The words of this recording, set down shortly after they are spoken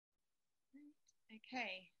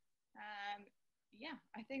Okay. Yeah,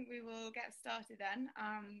 I think we will get started then.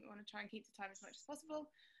 We want to try and keep the time as much as possible.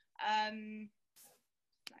 Letting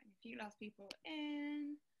a few last people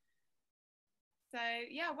in. So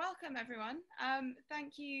yeah, welcome everyone.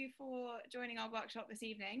 Thank you for joining our workshop this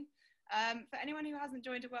evening. For anyone who hasn't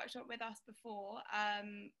joined a workshop with us before,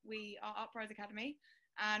 we are Uprise Academy,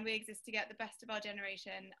 and we exist to get the best of our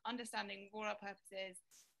generation, understanding what our purpose is,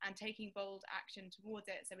 and taking bold action towards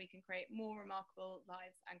it so we can create more remarkable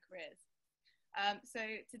lives and careers. So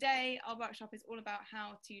today our workshop is all about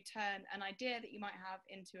how to turn an idea that you might have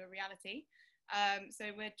into a reality. So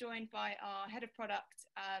we're joined by our head of product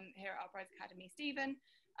here at Uprise Academy, Stephen,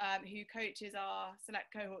 who coaches our select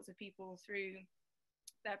cohorts of people through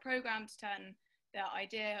their program to turn their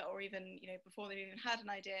idea, or even, before they've even had an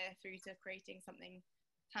idea, through to creating something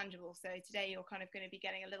tangible. So today you're kind of going to be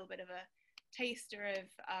getting a little bit of a taster of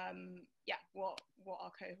what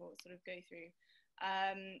our cohorts sort of go through.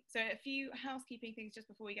 So a few housekeeping things just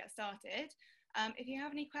before we get started. If you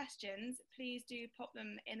have any questions, please do pop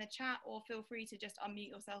them in the chat, or feel free to just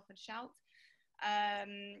unmute yourself and shout.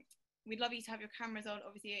 We'd love you to have your cameras on.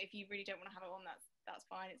 Obviously, if you really don't want to have it on, that's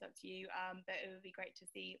fine, it's up to you, but it would be great to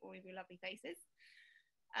see all of your lovely faces.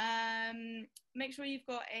 Make sure you've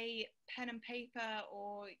got a pen and paper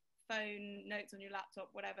or phone, notes on your laptop,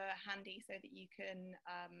 whatever, handy, so that you can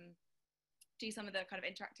do some of the kind of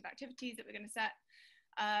interactive activities that we're going to set.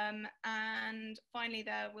 And finally,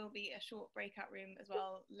 there will be a short breakout room as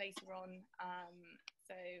well later on,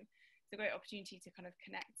 so it's a great opportunity to kind of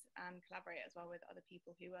connect and collaborate as well with other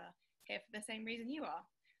people who are here for the same reason you are.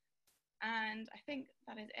 And I think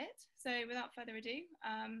that is it. So without further ado,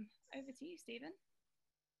 over to you, Stephen.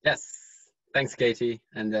 Yes, thanks, Katie,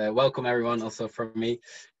 and welcome everyone also from me.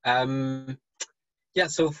 Yeah,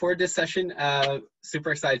 so for this session,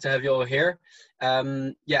 super excited to have you all here.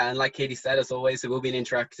 Yeah, and like Katie said, as always, it will be an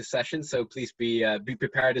interactive session, so please be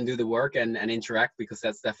prepared and do the work and interact, because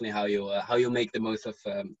that's definitely how you'll make the most of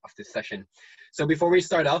this session. So before we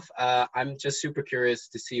start off, I'm just super curious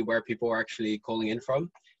to see where people are actually calling in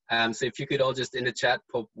from. So if you could all just in the chat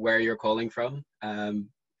pop where you're calling from,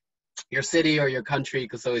 your city or your country,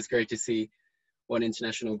 because it's always great to see what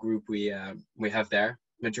international group we have there.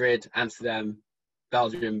 Madrid, Amsterdam,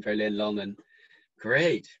 Belgium, Berlin, London.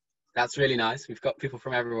 Great. That's really nice. We've got people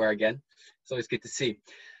from everywhere again. It's always good to see.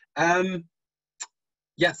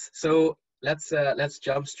 Yes, so let's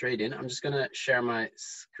jump straight in. I'm just gonna share my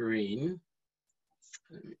screen.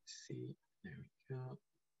 Let me see. There we go.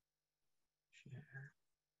 Share.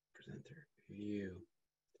 Presenter view.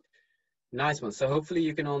 Nice one. So hopefully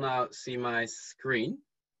you can all now see my screen.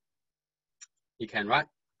 You can, right?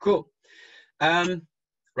 Cool.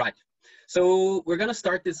 Right. So we're going to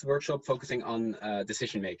start this workshop focusing on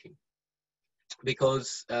decision making,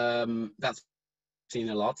 because that's seen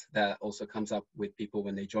a lot. That also comes up with people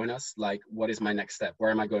when they join us, like, what is my next step?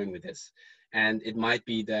 Where am I going with this? And it might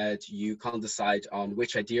be that you can't decide on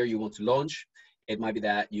which idea you want to launch. It might be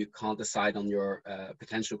that you can't decide on your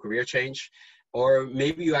potential career change, or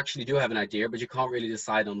maybe you actually do have an idea, but you can't really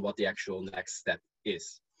decide on what the actual next step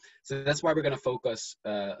is. So that's why we're going to focus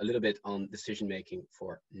a little bit on decision making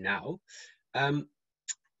for now.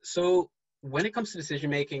 So when it comes to decision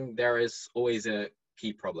making, there is always a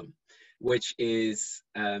key problem, which is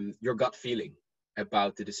your gut feeling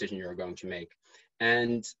about the decision you're going to make.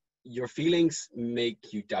 And your feelings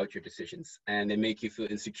make you doubt your decisions, and they make you feel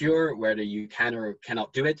insecure whether you can or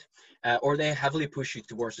cannot do it, or they heavily push you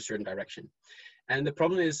towards a certain direction. And the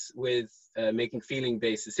problem is with making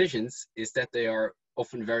feeling-based decisions is that they are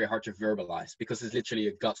often very hard to verbalize, because it's literally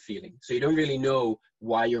a gut feeling. So you don't really know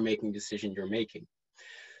why you're making the decision you're making.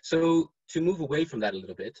 So to move away from that a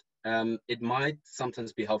little bit, it might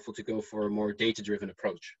sometimes be helpful to go for a more data-driven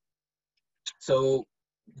approach. So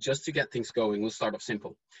just to get things going, we'll start off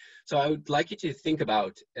simple. So I would like you to think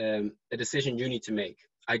about a decision you need to make,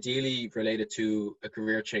 ideally related to a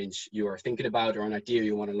career change you are thinking about, or an idea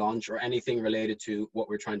you want to launch, or anything related to what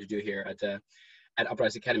we're trying to do here at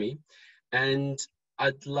Uprise Academy. And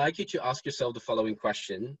I'd like you to ask yourself the following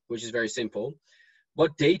question, which is very simple.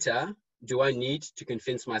 What data do I need to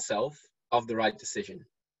convince myself of the right decision?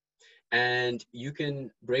 And you can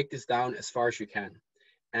break this down as far as you can.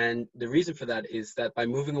 And the reason for that is that by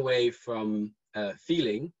moving away from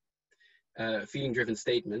feeling-driven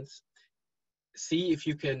statements, see if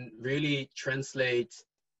you can really translate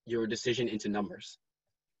your decision into numbers.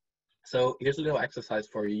 So here's a little exercise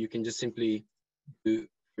for you. You can just simply do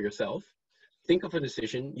for yourself. Think of a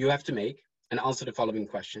decision you have to make and answer the following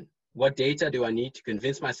question. What data do I need to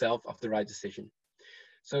convince myself of the right decision?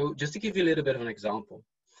 So just to give you a little bit of an example,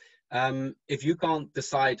 If you can't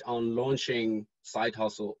decide on launching side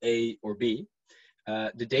hustle A or B,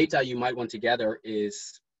 the data you might want to gather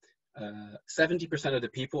is 70% of the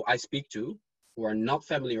people I speak to who are not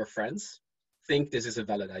family or friends think this is a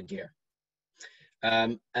valid idea.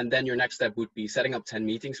 And then your next step would be setting up 10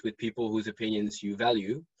 meetings with people whose opinions you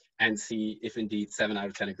value and see if indeed 7 out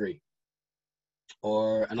of 10 agree.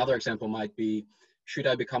 Or another example might be, should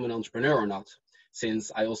I become an entrepreneur or not,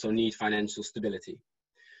 since I also need financial stability?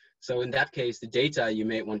 So in that case, the data you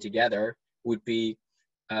may want to gather would be,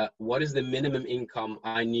 what is the minimum income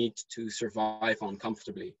I need to survive on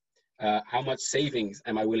comfortably? How much savings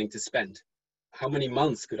am I willing to spend? How many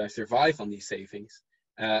months could I survive on these savings?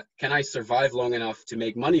 Can I survive long enough to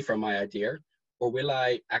make money from my idea? Or will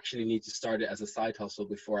I actually need to start it as a side hustle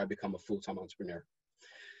before I become a full-time entrepreneur?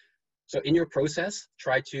 So in your process,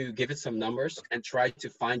 try to give it some numbers and try to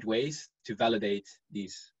find ways to validate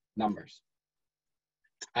these numbers.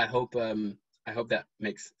 I hope that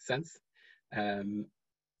makes sense. Let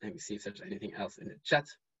me see if there's anything else in the chat.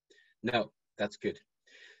 No, that's good.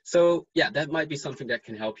 So yeah, that might be something that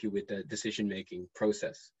can help you with the decision-making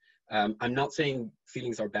process. I'm not saying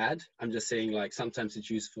feelings are bad. I'm just saying, like, sometimes it's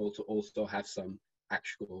useful to also have some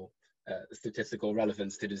actual statistical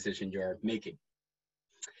relevance to the decision you're making.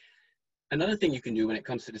 Another thing you can do when it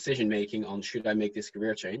comes to decision-making on should I make this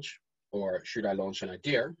career change or should I launch an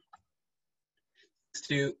idea is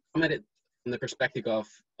to come at it from the perspective of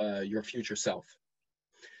your future self.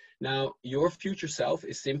 Now, your future self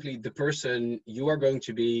is simply the person you are going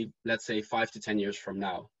to be, let's say, 5 to 10 years from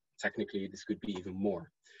now. Technically, this could be even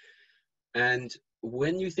more. And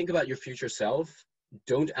when you think about your future self,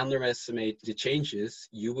 don't underestimate the changes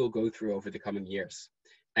you will go through over the coming years.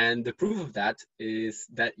 And the proof of that is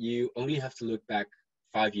that you only have to look back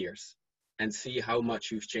 5 years and see how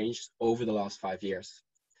much you've changed over the last 5 years.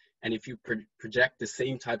 And if you project the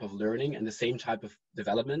same type of learning and the same type of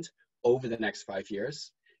development over the next 5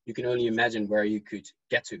 years, you can only imagine where you could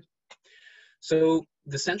get to. So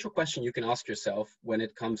the central question you can ask yourself when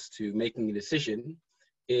it comes to making a decision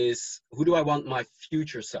is, who do I want my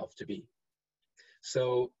future self to be?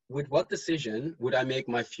 So with what decision would I make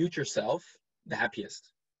my future self the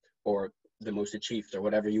happiest or the most achieved, or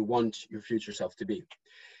whatever you want your future self to be?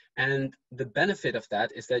 And the benefit of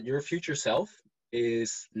that is that your future self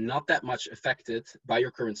is not that much affected by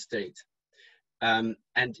your current state.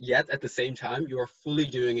 And yet at the same time, you are fully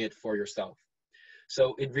doing it for yourself.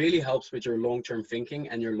 So it really helps with your long-term thinking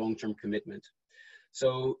and your long-term commitment.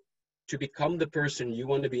 So to become the person you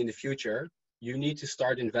want to be in the future, you need to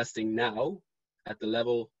start investing now at the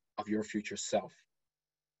level of your future self.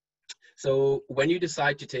 So when you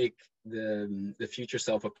decide to take the future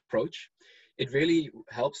self approach, it really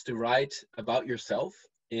helps to write about yourself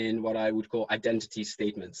in what I would call identity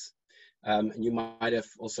statements. And you might have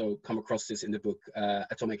also come across this in the book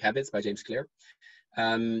Atomic Habits by James Clear.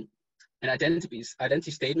 And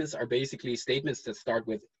identity statements are basically statements that start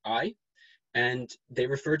with I, and they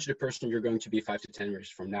refer to the person you're going to be 5 to 10 years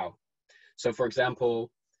from now. So for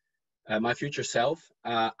example, my future self,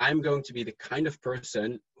 I'm going to be the kind of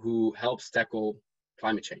person who helps tackle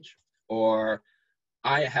climate change. Or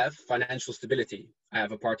I have financial stability. I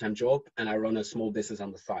have a part-time job and I run a small business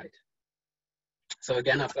on the side. So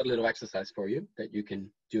again, I've got a little exercise for you that you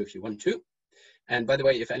can do if you want to. And by the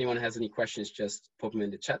way, if anyone has any questions, just put them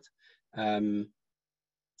in the chat.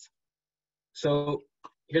 So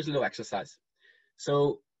here's a little exercise.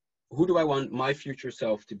 So who do I want my future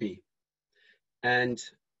self to be? And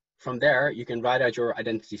from there, you can write out your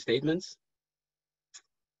identity statements.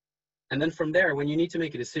 And then from there, when you need to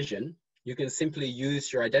make a decision, you can simply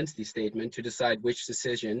use your identity statement to decide which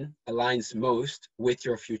decision aligns most with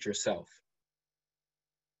your future self.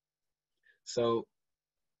 So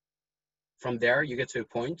from there, you get to a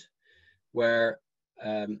point where,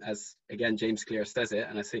 as again, James Clear says it,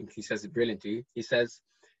 and I think he says it brilliantly, he says,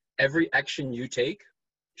 every action you take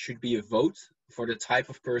should be a vote for the type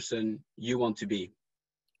of person you want to be.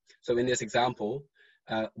 So in this example,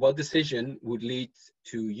 what decision would lead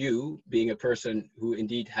to you being a person who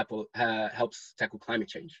indeed helps tackle climate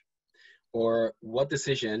change? Or what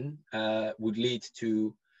decision would lead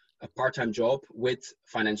to a part-time job with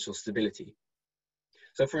financial stability?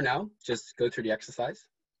 So for now, just go through the exercise.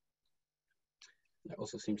 There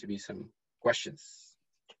also seem to be some questions.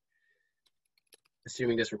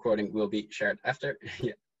 Assuming this recording will be shared after.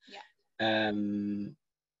 Yeah.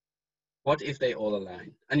 What if they all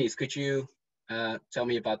align? Anis, could you tell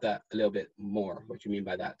me about that a little bit more, what you mean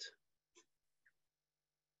by that?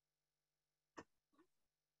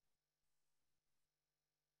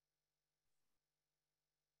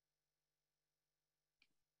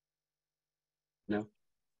 No?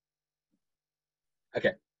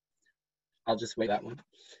 Okay, I'll just wait that one.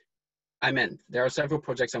 I meant there are several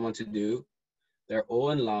projects I want to do. They're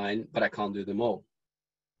all in line, but I can't do them all.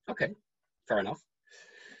 Okay, fair enough.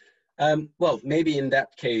 Well, maybe in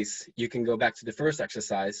that case, you can go back to the first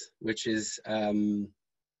exercise, which is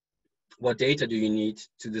what data do you need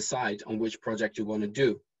to decide on which project you want to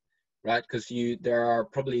do, right? Because there are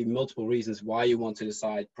probably multiple reasons why you want to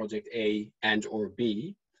decide project A and or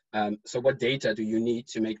B. So what data do you need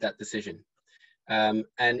to make that decision? And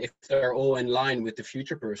if they're all in line with the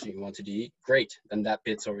future person you want to be, great, then that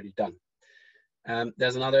bit's already done.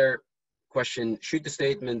 There's another question, should the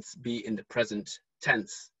statements be in the present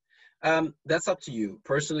tense? That's up to you.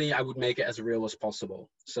 Personally, I would make it as real as possible.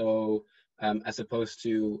 So as opposed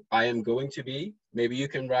to I am going to be, maybe you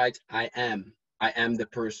can write I am the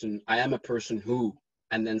person, I am a person who,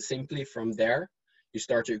 and then simply from there, you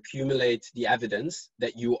start to accumulate the evidence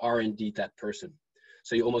that you are indeed that person.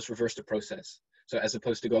 So you almost reverse the process. So as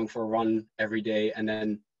opposed to going for a run every day and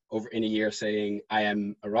then over in a year saying I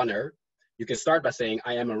am a runner, you can start by saying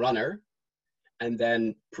I am a runner and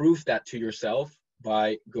then prove that to yourself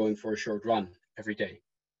by going for a short run every day.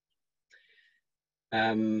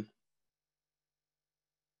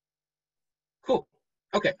 Cool.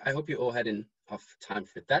 Okay, I hope you all had enough time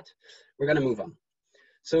for that. We're gonna move on.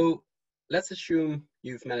 So let's assume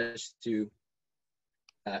you've managed to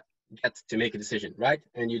get to make a decision, right?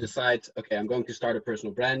 And you decide, okay, I'm going to start a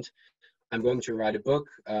personal brand. I'm going to write a book.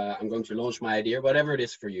 I'm going to launch my idea, whatever it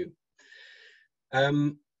is for you.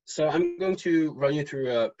 So I'm going to run you through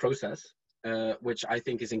a process, which I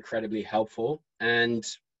think is incredibly helpful. And,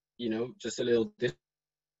 you know, just a little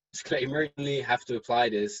disclaimer, you only have to apply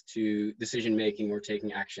this to decision making or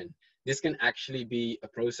taking action. This can actually be a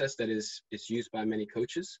process that is used by many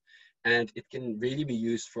coaches, and it can really be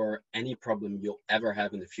used for any problem you'll ever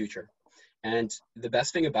have in the future. And the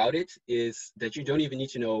best thing about it is that you don't even need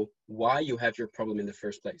to know why you have your problem in the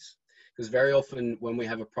first place. Because very often when we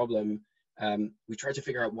have a problem, we try to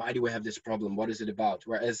figure out, why do we have this problem? What is it about?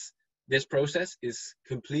 Whereas this process is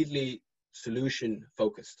completely solution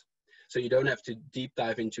focused. So you don't have to deep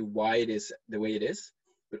dive into why it is the way it is,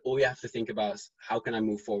 but all you have to think about is, how can I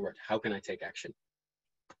move forward? How can I take action?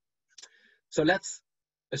 So let's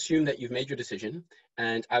assume that you've made your decision,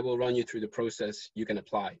 and I will run you through the process you can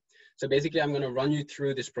apply. So basically, I'm going to run you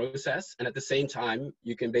through this process, and at the same time,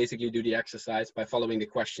 you can basically do the exercise by following the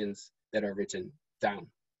questions that are written down.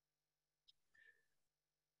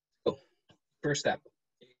 So first step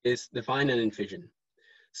is define and envision.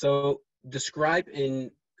 So describe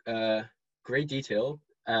in great detail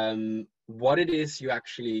what it is you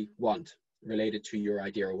actually want related to your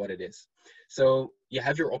idea or what it is. So you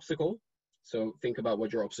have your obstacle. So think about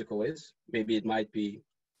what your obstacle is. Maybe it might be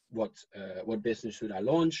what business should I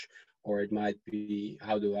launch, or it might be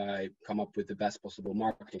how do I come up with the best possible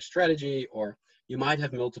marketing strategy, or you might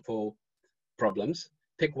have multiple problems.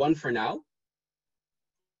 Pick one for now,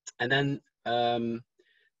 and then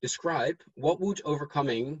describe what would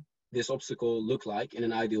overcoming this obstacle look like in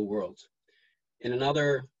an ideal world. In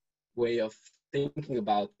another way of thinking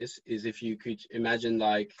about this is if you could imagine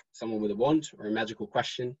like someone with a wand or a magical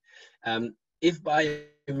question. If by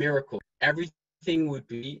a miracle everything would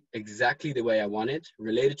be exactly the way I want it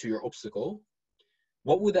related to your obstacle,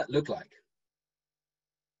 what would that look like?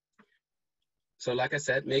 So like I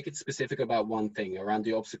said, make it specific about one thing around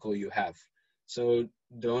the obstacle you have. So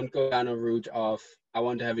don't go down a route of, I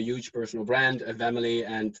want to have a huge personal brand, a family,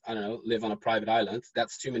 and I don't know, live on a private island.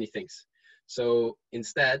 That's too many things. So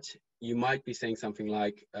instead, you might be saying something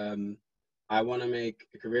like, I want to make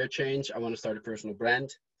a career change. I want to start a personal brand,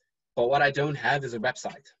 but what I don't have is a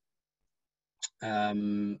website.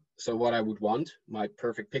 So what I would want, my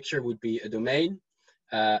perfect picture would be a domain,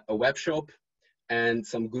 a web shop, and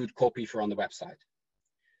some good copy for on the website.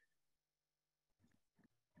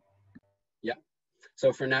 Yeah.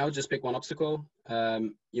 So for now, just pick one obstacle.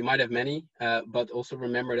 You might have many, but also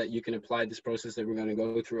remember that you can apply this process that we're going to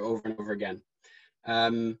go through over and over again.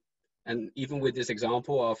 And even with this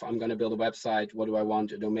example of I'm going to build a website, what do I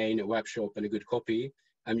want? A domain, a web shop, and a good copy.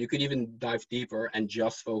 You could even dive deeper and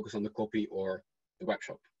just focus on the copy or the web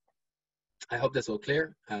shop. I hope that's all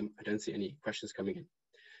clear. I don't see any questions coming in.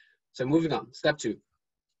 So moving on, step 2.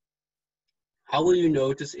 How will you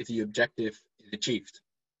notice if the objective is achieved?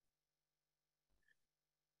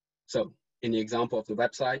 So in the example of the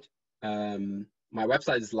website, my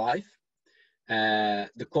website is live.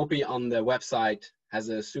 The copy on the website has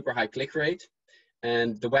a super high click rate,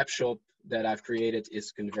 and the web shop that I've created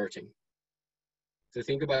is converting. So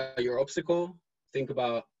think about your obstacle, think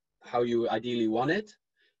about how you ideally want it,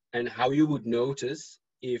 and how you would notice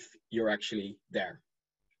if you're actually there.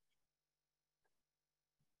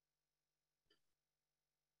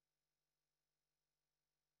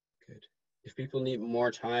 If people need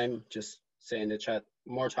more time, just say in the chat,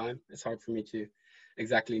 more time. It's hard for me to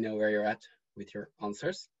exactly know where you're at with your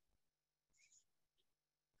answers.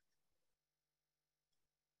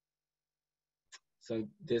 So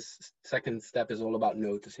this second step is all about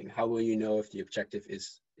noticing. How will you know if the objective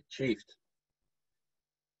is achieved?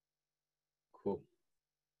 Cool.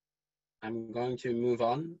 I'm going to move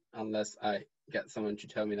on unless I get someone to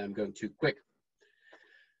tell me that I'm going too quick.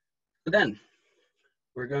 But then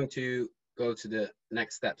we're going to go to the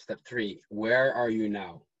next step, step 3. Where are you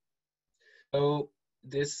now? So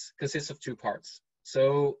this consists of 2 parts.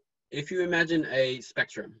 So if you imagine a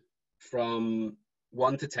spectrum from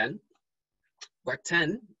 1 to 10, where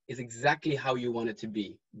 10 is exactly how you want it to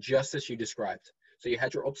be, just as you described. So you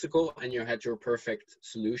had your obstacle and you had your perfect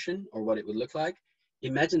solution, or what it would look like.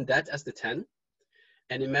 Imagine that as the 10,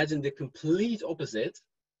 and imagine the complete opposite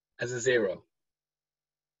as a 0,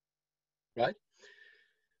 right?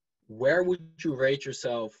 Where would you rate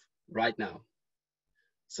yourself right now?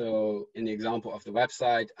 So in the example of the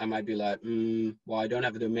website, I might be like, well, I don't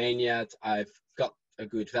have a domain yet. I've got a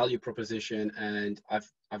good value proposition and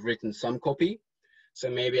I've written some copy. So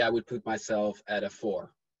maybe I would put myself at a 4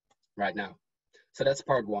 right now. So that's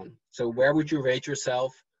part 1. So where would you rate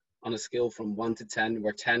yourself on a scale from 1 to 10,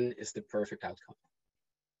 where 10 is the perfect outcome?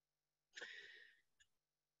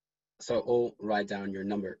 So all write down your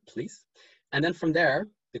number, please. And then from there,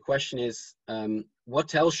 the question is, what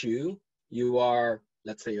tells you you are,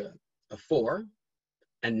 let's say, a 4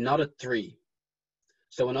 and not a 3?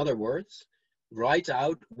 So in other words, write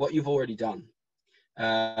out what you've already done.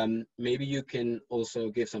 Maybe you can also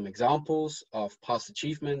give some examples of past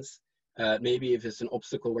achievements. Maybe if it's an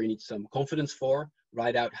obstacle where you need some confidence for,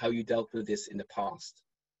 write out how you dealt with this in the past.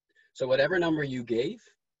 So whatever number you gave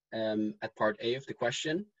at part A of the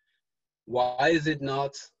question, why is it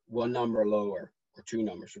not 1 number lower, or 2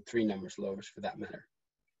 numbers, or 3 numbers lower for that matter?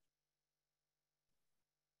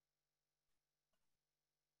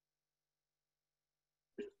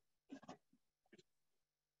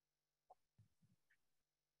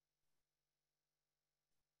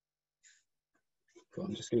 Cool.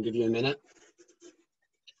 I'm just going to give you a minute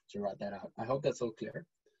to write that out. I hope that's all clear.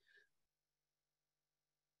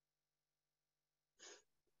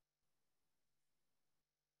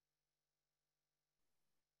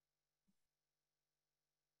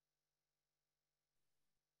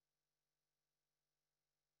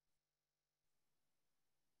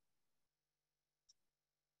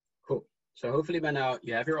 Cool. So hopefully by now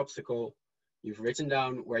you have your obstacle, you've written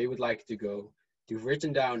down where you would like to go, you've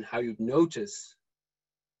written down how you'd notice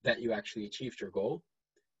that you actually achieved your goal.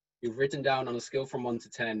 You've written down on a scale from 1 to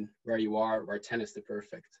 10 where you are, where 10 is the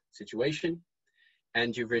perfect situation,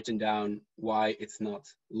 and you've written down why it's not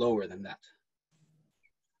lower than that.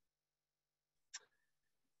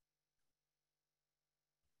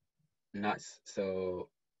 Nice. So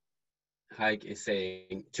Heik is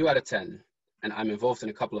saying 2 out of 10, and I'm involved in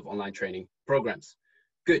a couple of online training programs.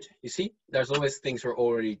 Good. You see, there's always things we're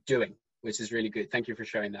already doing, which is really good. Thank you for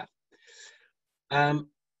sharing that.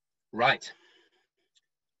 Right.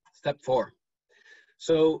 Step 4.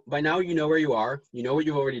 So by now you know where you are, you know what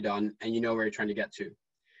you've already done, and you know where you're trying to get to.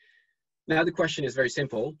 Now the question is very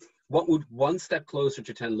simple. What would 1 step closer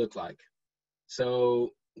to 10 look like?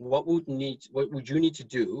 So what would you need to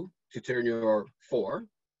do to turn your 4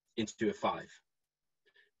 into a 5?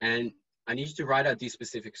 And I need you to write out these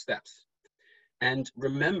specific steps. And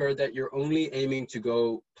remember that you're only aiming to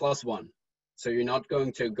go +1. So you're not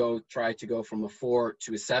going to try to go from a 4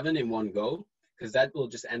 to a 7 in one go, because that will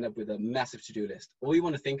just end up with a massive to-do list. All you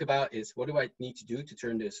want to think about is, what do I need to do to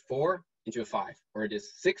turn this 4 into a 5, or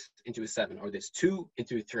this 6 into a 7, or this 2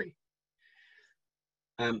 into a 3?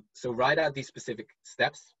 So write out these specific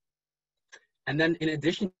steps. And then in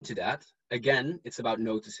addition to that, again, it's about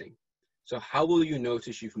noticing. So how will you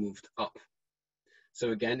notice you've moved up?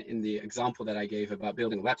 So again, in the example that I gave about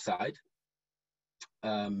building a website,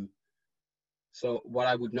 so what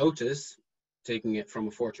I would notice, taking it from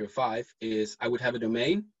a 4 to a 5, is I would have a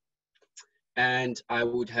domain and I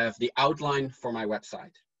would have the outline for my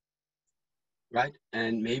website, right?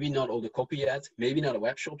 And maybe not all the copy yet, maybe not a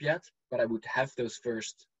web shop yet, but I would have those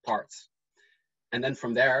first parts. And then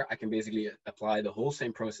from there, I can basically apply the whole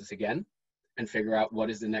same process again and figure out what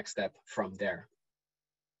is the next step from there.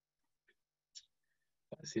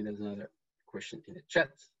 I see there's another question in the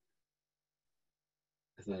chat.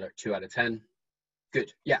 There's another 2 out of 10.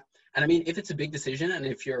 Good, yeah. And I mean, if it's a big decision and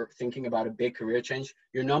if you're thinking about a big career change,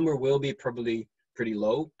 your number will be probably pretty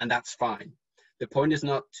low, and that's fine. The point is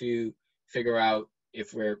not to figure out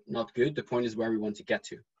if we're not good. The point is where we want to get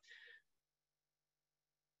to.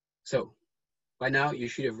 So by now you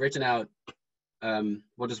should have written out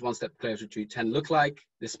what does one step closer to 10 look like,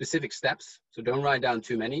 the specific steps, so don't write down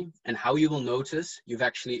too many, and how you will notice you've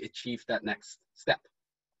actually achieved that next step.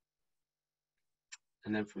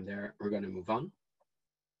 And then from there, we're going to move on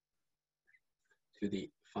to the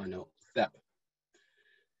final step.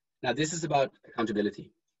 Now, this is about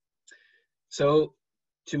accountability. So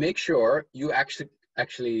to make sure you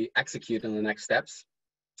actually execute on the next steps,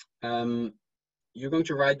 you're going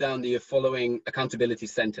to write down the following accountability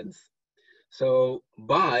sentence. So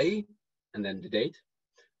by, and then the date,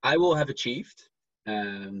 I will have achieved,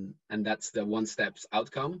 and that's the one step's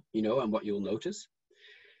outcome, you know, and what you'll notice.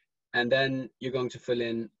 And then you're going to fill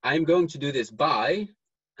in, I'm going to do this by,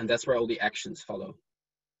 and that's where all the actions follow.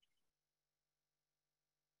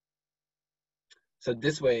 So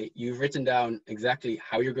this way, you've written down exactly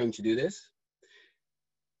how you're going to do this,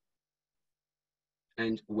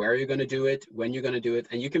 and where you're going to do it, when you're going to do it,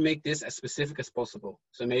 and you can make this as specific as possible.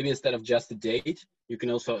 So maybe instead of just a date, you can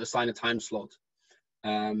also assign a time slot.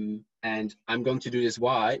 And I'm going to do this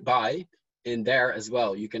by in there as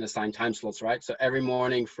well. You can assign time slots, right? So every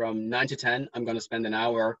morning from 9 to 10, I'm going to spend an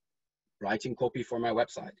hour writing copy for my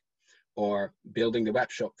website, or building the web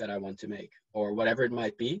shop that I want to make, or whatever it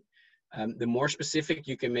might be. The more specific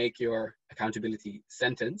you can make your accountability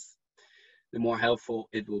sentence, the more helpful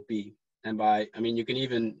it will be. And by, I mean, you can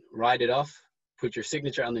even write it off, put your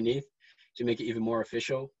signature underneath to make it even more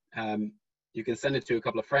official. You can send it to a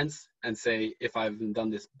couple of friends and say, if I haven't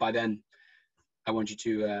done this by then, I want you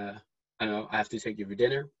to, I don't know, I have to take you for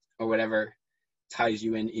dinner, or whatever ties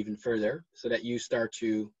you in even further, so that you start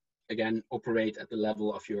to, again, operate at the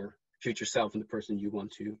level of your future self and the person you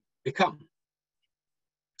want to become.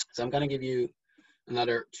 So I'm going to give you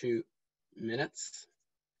another 2 minutes.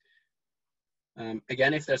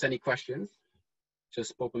 Again, if there's any questions,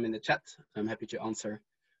 just pop them in the chat. I'm happy to answer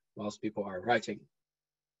whilst people are writing.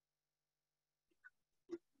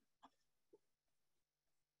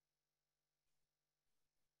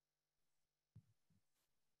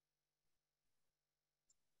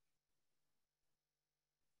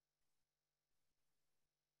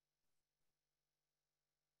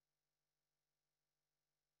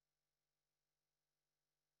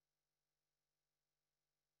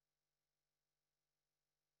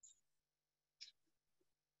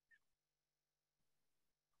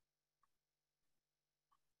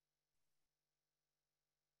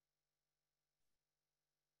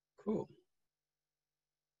 Cool.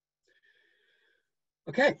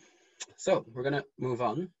 Okay, so we're going to move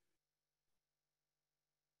on.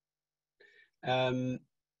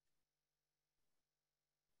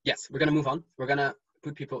 Yes, we're going to move on. We're going to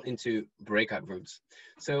put people into breakout rooms.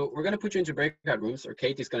 So we're going to put you into breakout rooms, or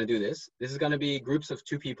Katie's going to do this. This is going to be groups of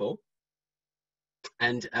 2 people.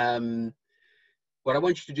 And what I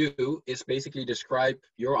want you to do is basically describe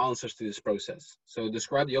your answers to this process. So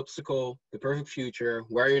describe the obstacle, the perfect future,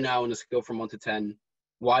 where you're now on a scale from 1 to 10,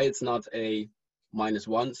 why it's not a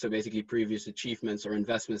 -1, so basically previous achievements or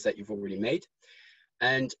investments that you've already made.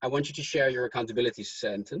 And I want you to share your accountability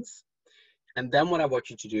sentence. And then what I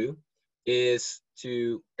want you to do is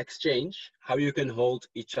to exchange how you can hold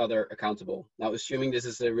each other accountable. Now, assuming this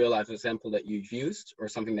is a real life example that you've used, or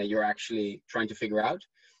something that you're actually trying to figure out,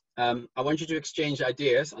 I want you to exchange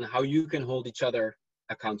ideas on how you can hold each other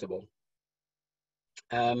accountable.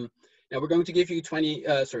 Now we're going to give you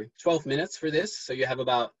 12 minutes for this. So you have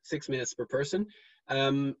about 6 minutes per person.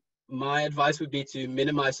 My advice would be to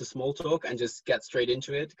minimize the small talk and just get straight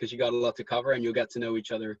into it, because you got a lot to cover and you'll get to know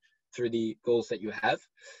each other through the goals that you have.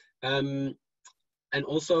 And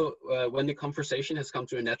also when the conversation has come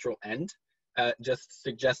to a natural end, just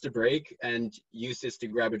suggest a break and use this to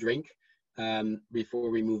grab a drink before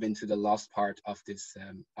we move into the last part of this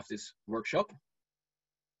workshop.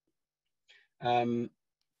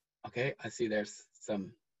 Okay, I see there's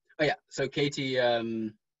some. Oh yeah, so Katie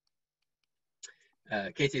has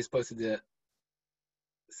posted the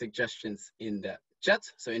suggestions in the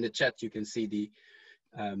chat. So in the chat you can see the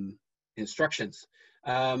instructions.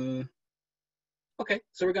 Okay,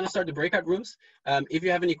 so we're going to start the breakout rooms. If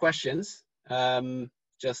you have any questions,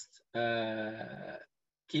 just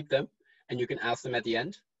keep them, and you can ask them at the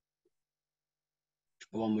end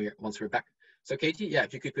once we're back. So Katie, yeah,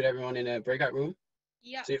 if you could put everyone in a breakout room.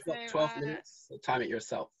 Yeah. So you've got 12 minutes, so time it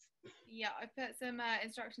yourself. Yeah, I put some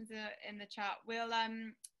instructions in the chat. We'll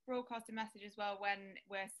broadcast a message as well when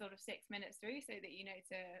we're sort of 6 minutes through, so that you know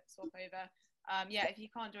to swap over. Yeah, if you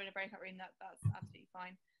can't join a breakout room, that's absolutely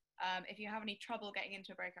fine. If you have any trouble getting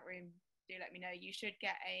into a breakout room, do let me know. You should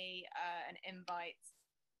get an invite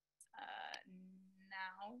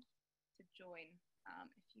now to join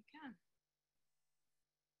if you can.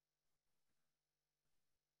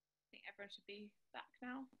 everyone should be back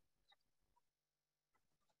now.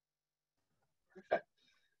 Perfect.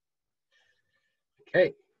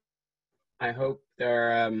 Okay. I hope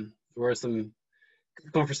there were some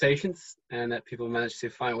good conversations and that people managed to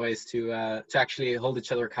find ways to actually hold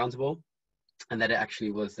each other accountable, and that it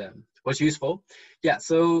actually was useful. Yeah.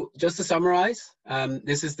 So just to summarize,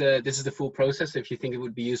 this is the full process. If you think it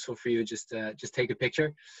would be useful for you, just take a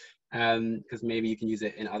picture, because maybe you can use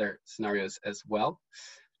it in other scenarios as well.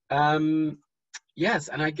 Yes,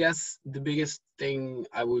 and I guess the biggest thing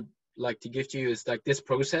I would like to give to you is like this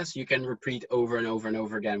process you can repeat over and over and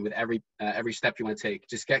over again with every step you want to take.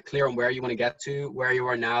 Just get clear on where you want to get to, where you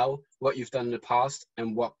are now, what you've done in the past,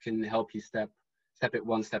 and what can help you step it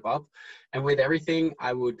one step up. And with everything,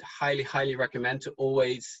 I would highly recommend to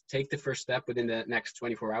always take the first step within the next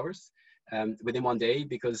 24 hours, within one day,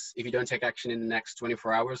 because if you don't take action in the next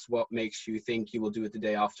 24 hours, what makes you think you will do it the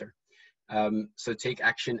day after? So take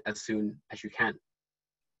action as soon as you can.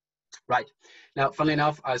 Right. Now, funnily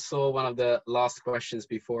enough, I saw one of the last questions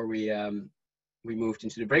before we moved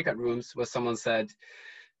into the breakout rooms was someone said,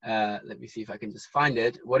 let me see if I can just find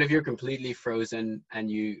it. What if you're completely frozen and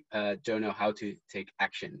you don't know how to take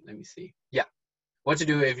action? Let me see. Yeah. What to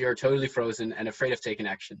do if you're totally frozen and afraid of taking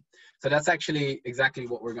action. So that's actually exactly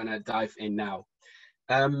what we're going to dive in now.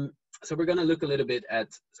 So we're going to look a little bit at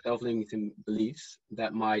self-limiting beliefs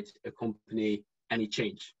that might accompany any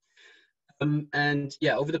change. And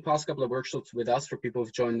yeah, over the past couple of workshops with us, for people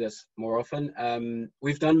who've joined us more often,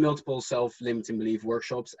 we've done multiple self-limiting belief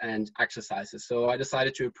workshops and exercises. So I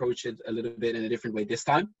decided to approach it a little bit in a different way this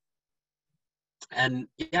time. And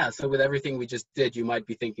yeah, so with everything we just did, you might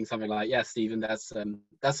be thinking something like, yeah, Stephen,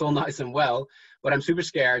 that's all nice and well, but I'm super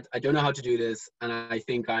scared. I don't know how to do this. And I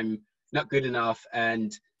think I'm not good enough.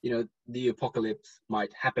 And, you know, the apocalypse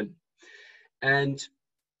might happen. And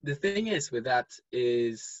the thing is with that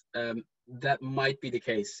is, that might be the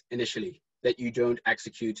case initially, that you don't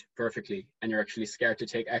execute perfectly and you're actually scared to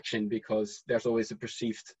take action because there's always a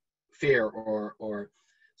perceived fear or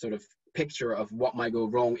sort of picture of what might go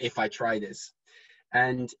wrong if I try this.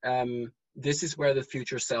 And this is where the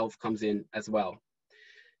future self comes in as well.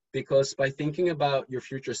 Because by thinking about your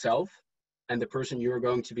future self and the person you're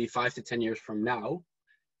going to be 5 to 10 years from now,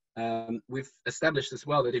 we've established as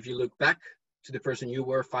well that if you look back to the person you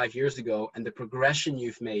were 5 years ago and the progression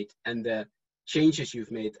you've made and the changes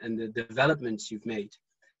you've made and the developments you've made,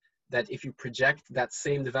 that if you project that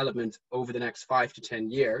same development over the next 5 to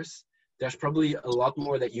 10 years, there's probably a lot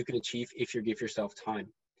more that you can achieve if you give yourself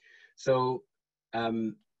time. So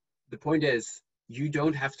the point is, you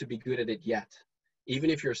don't have to be good at it yet.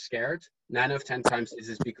 Even if you're scared, 9 out of 10 times this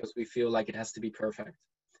is because we feel like it has to be perfect.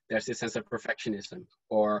 There's this sense of perfectionism,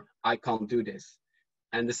 or I can't do this.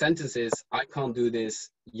 And the sentence is, I can't do this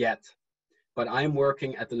yet, but I'm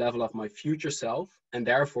working at the level of my future self. And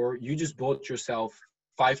therefore, you just bought yourself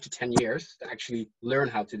 5 to 10 years to actually learn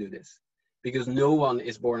how to do this, because no one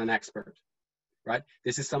is born an expert, right?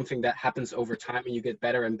 This is something that happens over time and you get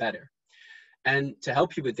better and better. And to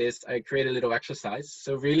help you with this, I create a little exercise.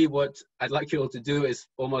 So really what I'd like you all to do is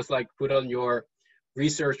almost like put on your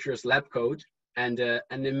researcher's lab coat and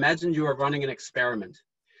imagine you are running an experiment.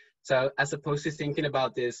 So as opposed to thinking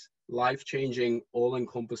about this life-changing,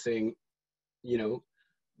 all-encompassing, you know,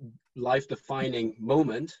 life-defining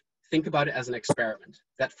moment, think about it as an experiment.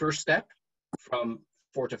 That first step from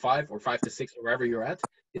 4 to 5 or 5 to 6 or wherever you're at,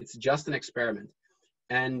 it's just an experiment.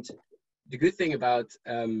 And the good thing about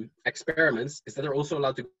experiments is that they're also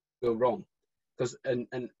allowed to go wrong. Because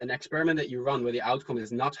an experiment that you run where the outcome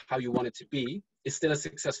is not how you want it to be is still a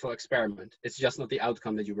successful experiment. It's just not the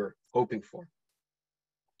outcome that you were hoping for.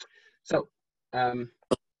 So, I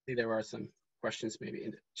think there are some questions maybe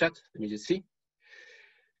in the chat. Let me just see.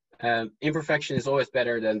 Imperfection is always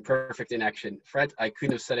better than perfect inaction. Fred, I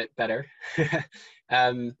couldn't have said it better.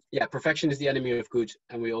 Yeah, perfection is the enemy of good,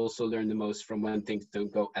 and we also learn the most from when things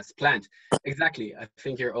don't go as planned. Exactly, I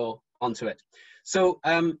think you're all onto it. So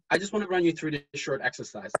I just want to run you through this short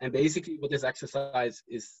exercise, and basically what this exercise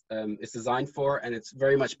is designed for, and it's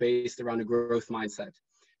very much based around a growth mindset.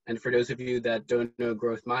 And for those of you that don't know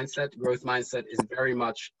growth mindset is very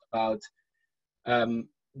much about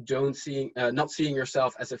not seeing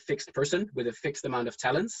yourself as a fixed person with a fixed amount of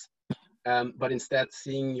talents, but instead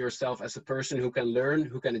seeing yourself as a person who can learn,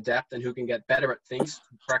 who can adapt, and who can get better at things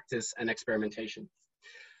through practice and experimentation.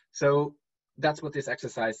 So that's what this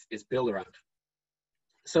exercise is built around.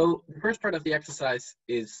 So the first part of the exercise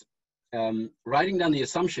is writing down the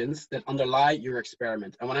assumptions that underlie your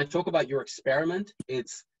experiment. And when I talk about your experiment,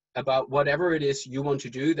 it's about whatever it is you want to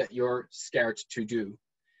do that you're scared to do,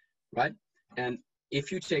 right? And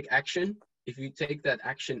if you take action, if you take that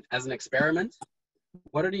action as an experiment,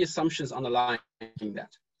 what are the assumptions underlying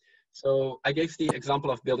that? So I gave the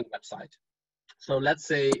example of building a website. So let's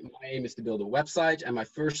say my aim is to build a website and my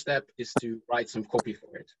first step is to write some copy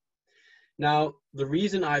for it. Now, the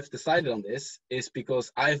reason I've decided on this is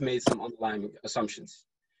because I've made some underlying assumptions,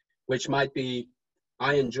 which might be,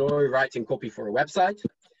 I enjoy writing copy for a website.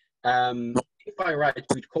 If I write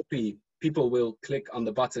good copy, people will click on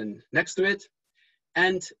the button next to it.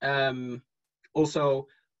 And also,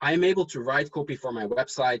 I'm able to write copy for my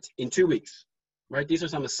website in 2 weeks, right? These are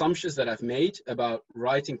some assumptions that I've made about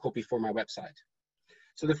writing copy for my website.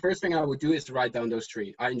 So the first thing I would do is to write down those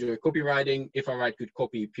three. I enjoy copywriting. If I write good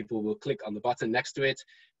copy, people will click on the button next to it,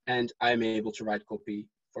 and I'm able to write copy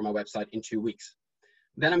for my website in 2 weeks.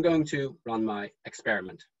 Then I'm going to run my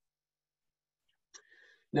experiment.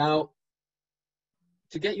 Now,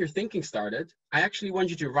 to get your thinking started, I actually want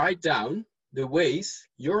you to write down the ways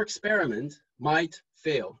your experiment might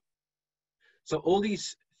fail. So all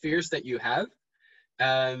these fears that you have,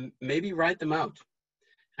 maybe write them out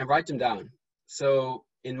and write them down. So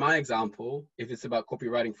in my example, if it's about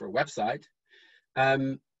copywriting for a website,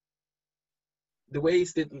 the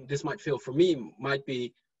ways that this might fail for me might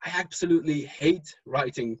be, I absolutely hate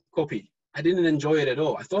writing copy. I didn't enjoy it at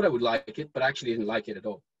all. I thought I would like it, but I actually didn't like it at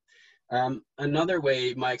all. Another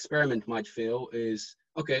way my experiment might fail is,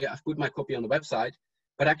 okay, I've put my copy on the website,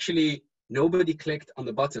 but actually nobody clicked on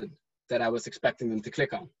the button that I was expecting them to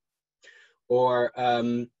click on. Or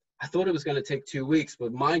I thought it was going to take 2 weeks,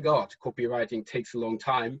 but my God, copywriting takes a long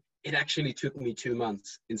time. It actually took me 2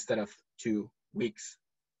 months instead of 2 weeks.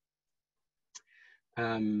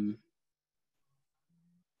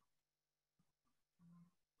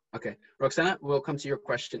 Okay, Roxana, we'll come to your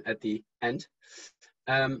question at the end.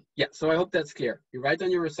 Yeah, so I hope that's clear. You write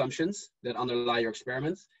down your assumptions that underlie your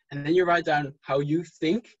experiments, and then you write down how you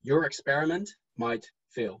think your experiment might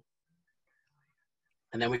fail.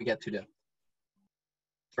 And then we get to the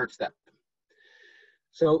third step.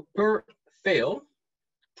 So per fail,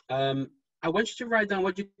 I want you to write down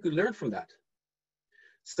what you could learn from that.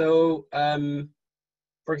 So,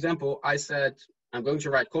 for example, I said, I'm going to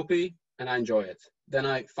write copy and I enjoy it. Then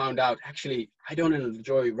I found out, actually, I don't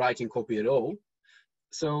enjoy writing copy at all.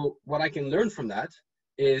 So what I can learn from that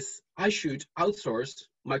is I should outsource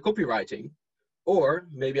my copywriting, or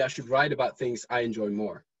maybe I should write about things I enjoy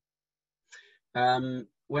more.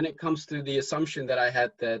 When it comes to the assumption that I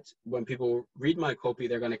had that when people read my copy,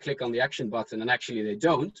 they're going to click on the action button, and actually they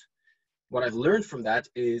don't, what I've learned from that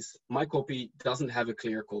is my copy doesn't have a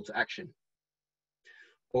clear call to action.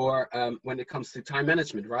 Or when it comes to time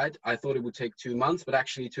management, right? I thought it would take 2 months, but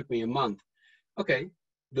actually it took me a month. Okay,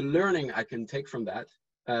 the learning I can take from that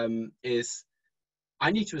is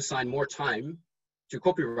I need to assign more time to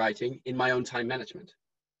copywriting in my own time management.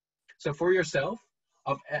 So for yourself,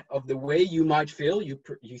 of the way you might fail, you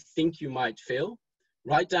think you might fail,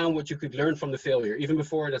 write down what you could learn from the failure, even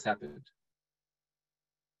before it has happened.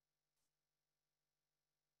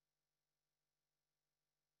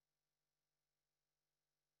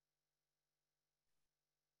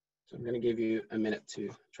 So I'm going to give you a minute to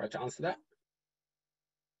try to answer that.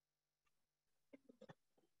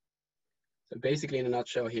 So basically, in a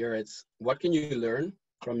nutshell here, it's what can you learn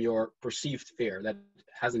from your perceived fear that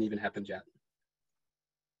hasn't even happened yet?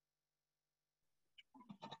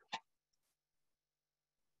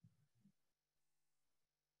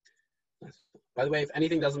 By the way, if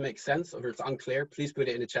anything doesn't make sense or it's unclear, please put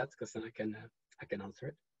it in the chat, because then I can answer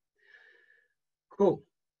it. Cool.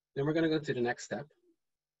 Then we're going to go to the next step.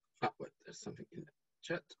 Oh, wait, there's something in the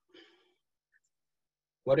chat.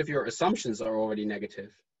 What if your assumptions are already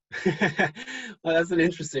negative? Well, that's an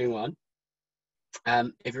interesting one.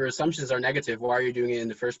 If your assumptions are negative, why are you doing it in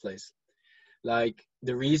the first place? Like,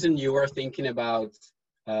 the reason you are thinking about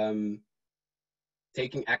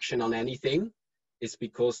taking action on anything is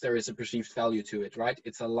because there is a perceived value to it, right?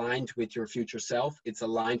 It's aligned with your future self. It's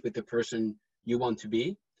aligned with the person you want to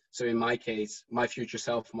be. So in my case, my future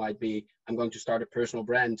self might be, I'm going to start a personal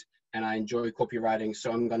brand and I enjoy copywriting,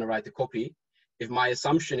 so I'm going to write the copy. If my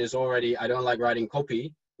assumption is already, I don't like writing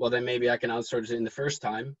copy, well, then maybe I can outsource it in the first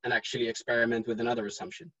time and actually experiment with another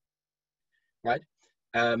assumption, right?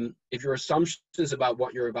 If your assumptions about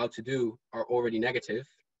what you're about to do are already negative,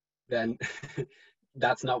 then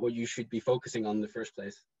that's not what you should be focusing on in the first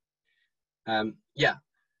place. Yeah,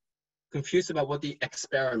 confused about what the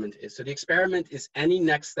experiment is. So the experiment is any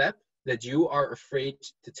next step that you are afraid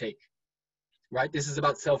to take, right? This is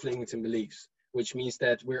about self-limiting beliefs, which means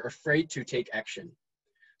that we're afraid to take action.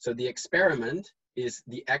 So the experiment is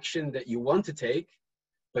the action that you want to take,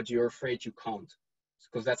 but you're afraid you can't,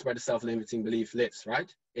 because that's where the self-limiting belief lives,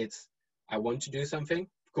 right? It's, I want to do something.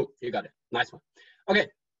 Cool, you got it. Nice one. Okay,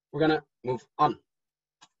 we're gonna move on.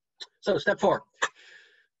 So step 4,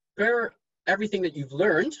 prepare everything that you've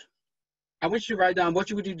learned. I want you to write down what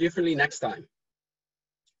you would do differently next time.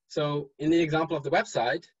 So in the example of the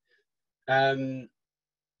website,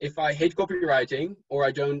 if I hate copywriting or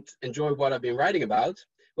I don't enjoy what I've been writing about,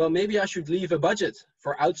 well, maybe I should leave a budget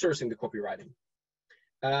for outsourcing the copywriting.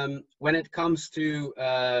 When it comes to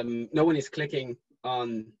no one is clicking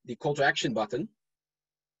on the call to action button,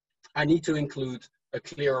 I need to include a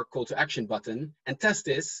clearer call to action button and test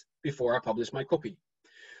this before I publish my copy.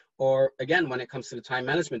 Or again, when it comes to the time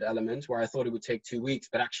management element, where I thought it would take 2 weeks,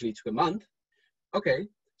 but actually took a month. Okay,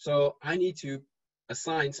 so I need to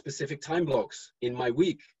assign specific time blocks in my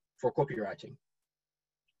week for copywriting,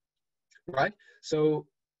 right? So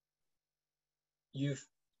you've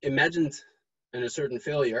imagined a certain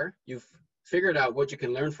failure, you've figured out what you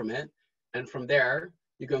can learn from it, and from there,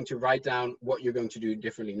 you're going to write down what you're going to do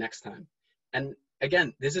differently next time. And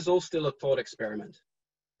again, this is all still a thought experiment.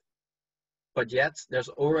 But yet, there's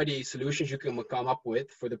already solutions you can come up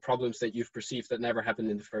with for the problems that you've perceived that never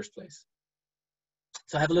happened in the first place.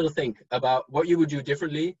 So have a little think about what you would do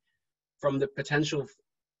differently from the potential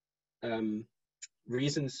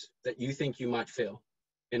reasons that you think you might fail.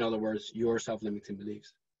 In other words, your self-limiting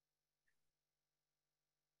beliefs.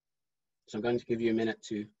 So I'm going to give you a minute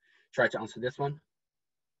to try to answer this one.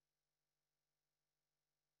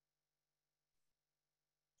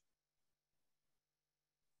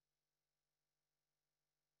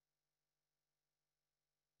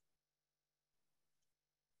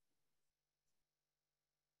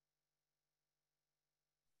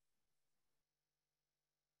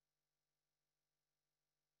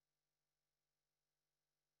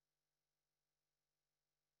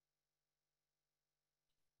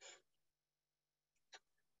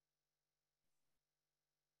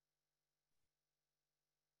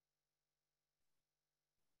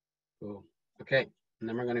 Cool. Okay, and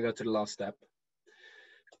then we're going to go to the last step.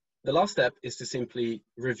 The last step is to simply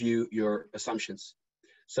review your assumptions.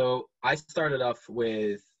 So I started off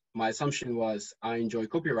with, my assumption was I enjoy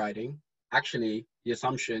copywriting. Actually, the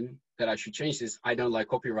assumption that I should change is I don't like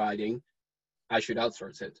copywriting. I should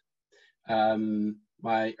outsource it.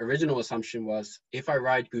 My original assumption was if I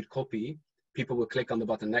write good copy, people will click on the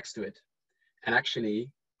button next to it. And actually,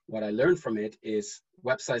 what I learned from it is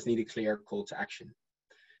websites need a clear call to action.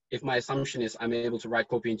 If my assumption is I'm able to write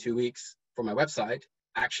copy in 2 weeks for my website,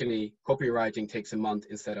 actually copywriting takes a month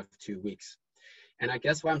instead of 2 weeks. And I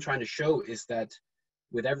guess what I'm trying to show is that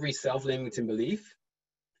with every self-limiting belief,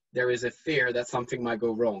 there is a fear that something might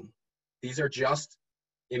go wrong. These are just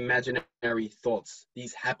imaginary thoughts.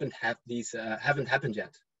 These haven't happened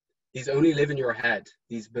yet. These only live in your head,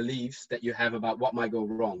 these beliefs that you have about what might go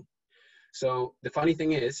wrong. So the funny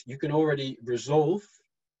thing is, you can already resolve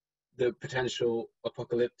the potential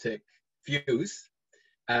apocalyptic views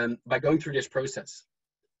by going through this process.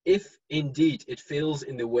 If indeed it fails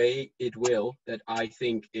in the way it will, that I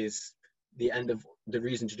think is the end of the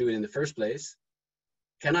reason to do it in the first place,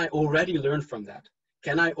 can I already learn from that?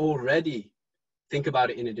 Can I already think about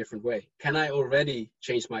it in a different way? Can I already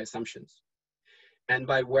change my assumptions? And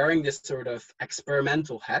by wearing this sort of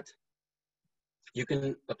experimental hat, you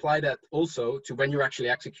can apply that also to when you're actually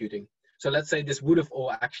executing. So let's say this would have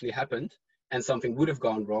all actually happened and something would have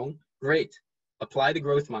gone wrong. Great. Apply the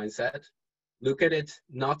growth mindset. Look at it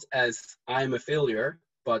not as I'm a failure,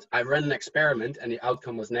 but I ran an experiment and the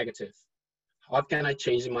outcome was negative. What can I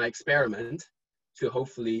change in my experiment to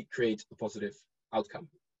hopefully create a positive outcome?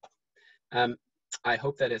 I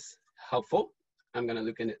hope that is helpful. I'm going to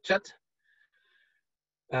look in the chat.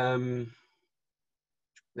 Let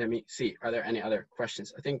me see, are there any other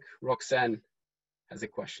questions? I think Roxanne has a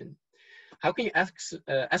question. How can you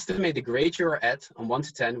estimate the grade you're at on 1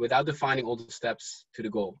 to 10 without defining all the steps to the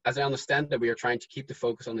goal? As I understand that we are trying to keep the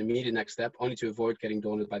focus on the immediate next step, only to avoid getting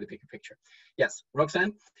daunted by the bigger picture. Yes,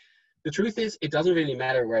 Roxanne, the truth is it doesn't really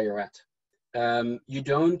matter where you're at. You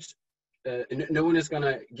don't, no one is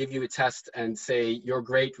gonna give you a test and say your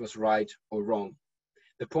grade was right or wrong.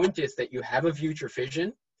 The point is that you have a future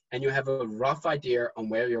vision and you have a rough idea on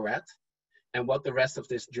where you're at and what the rest of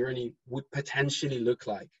this journey would potentially look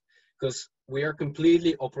like. Because we are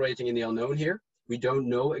completely operating in the unknown here. We don't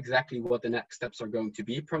know exactly what the next steps are going to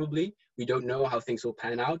be, probably. We don't know how things will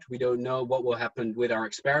pan out. We don't know what will happen with our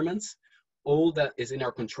experiments. All that is in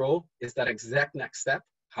our control is that exact next step,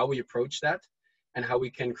 how we approach that, and how we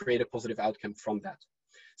can create a positive outcome from that.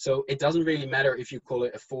 So it doesn't really matter if you call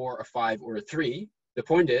it a 4, a 5, or a 3. The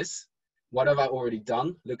point is, what have I already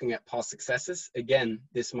done? Looking at past successes. Again,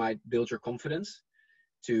 this might build your confidence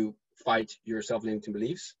to fight your self-limiting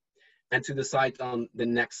beliefs. and to decide on the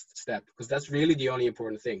next step, because that's really the only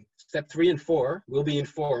important thing. Step 3 and 4 will be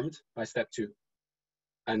informed by step 2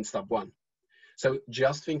 and step 1. So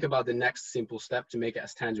just think about the next simple step to make it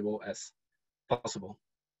as tangible as possible.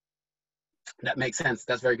 That makes sense.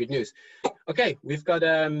 That's very good news. Okay, we've got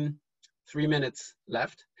 3 minutes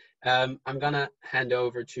left. I'm gonna hand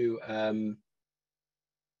over to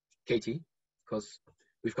Katie, because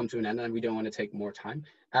we've come to an end and we don't want to take more time.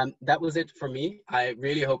 That was it for me. I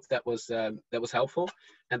really hope that was helpful.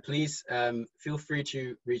 And please feel free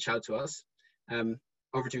to reach out to us.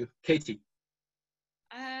 Over to Katie.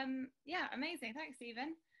 Yeah, amazing. Thanks,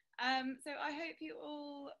 Stephen. So I hope you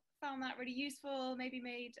all found that really useful, maybe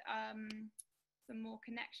made some more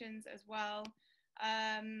connections as well.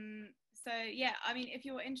 So yeah, I mean, if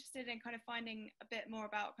you're interested in kind of finding a bit more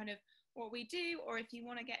about kind of what we do, or if you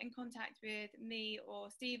want to get in contact with me or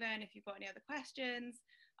Stephen, if you've got any other questions,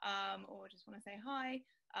 or just want to say hi,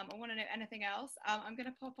 or want to know anything else, I'm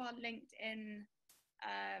going to pop our LinkedIn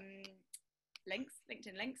links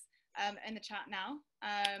in the chat now.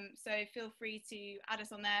 So feel free to add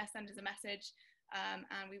us on there, send us a message,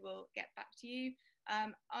 and we will get back to you.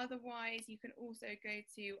 Otherwise, you can also go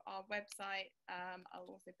to our website. I'll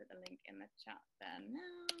also put the link in the chat there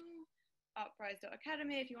now,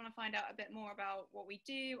 uprise.academy, if you want to find out a bit more about what we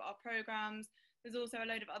do, our programs. There's also a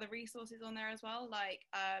load of other resources on there as well, like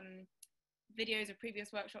videos of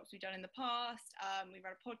previous workshops we've done in the past. We've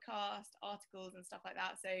read a podcast, articles and stuff like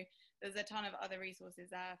that. So there's a ton of other resources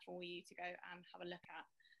there for you to go and have a look at.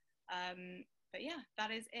 But yeah,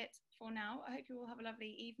 that is it for now. I hope you all have a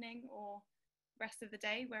lovely evening or rest of the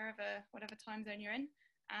day, whatever time zone you're in,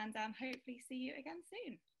 and hopefully see you again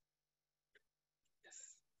soon.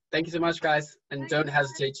 Yes. Thank you so much, guys, and don't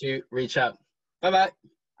hesitate to reach out. Bye-bye.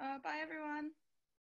 Bye, everyone.